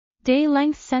Day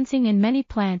length sensing in many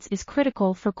plants is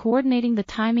critical for coordinating the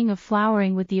timing of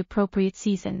flowering with the appropriate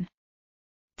season.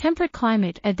 Temperate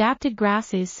climate-adapted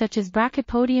grasses such as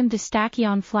Brachypodium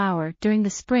distachyon flower during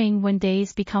the spring when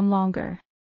days become longer.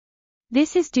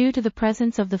 This is due to the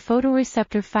presence of the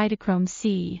photoreceptor PHYTOCHROME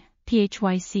C,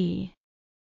 PHYC.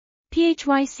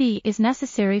 PHYC is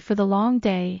necessary for the long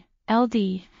day,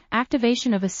 LD,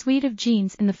 activation of a suite of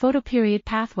genes in the photoperiod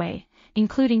pathway,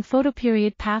 including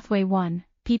photoperiod pathway 1,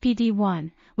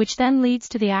 PPD1, which then leads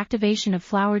to the activation of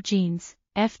flower genes,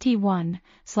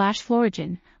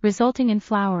 FT1/florigen, resulting in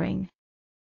flowering.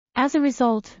 As a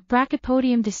result,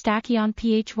 Brachypodium distachyon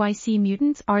PHYC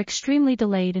mutants are extremely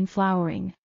delayed in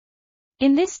flowering.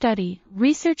 In this study,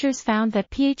 researchers found that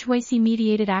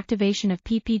PHYC-mediated activation of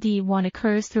PPD1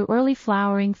 occurs through early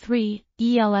flowering 3,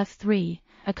 ELF3,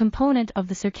 a component of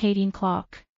the circadian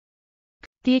clock.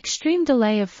 The extreme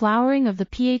delay of flowering of the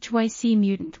PHYC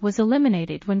mutant was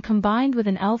eliminated when combined with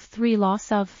an ELF3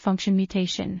 loss-of-function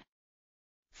mutation.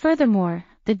 Furthermore,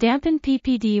 the dampened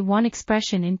PPD1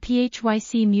 expression in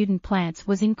PHYC mutant plants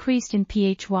was increased in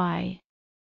PHY.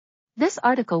 This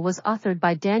article was authored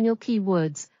by Daniel P.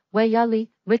 Woods, Weiya,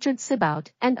 Richard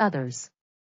Sibout, and others.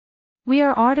 We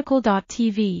are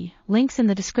RTCLTV, links in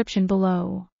the description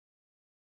below.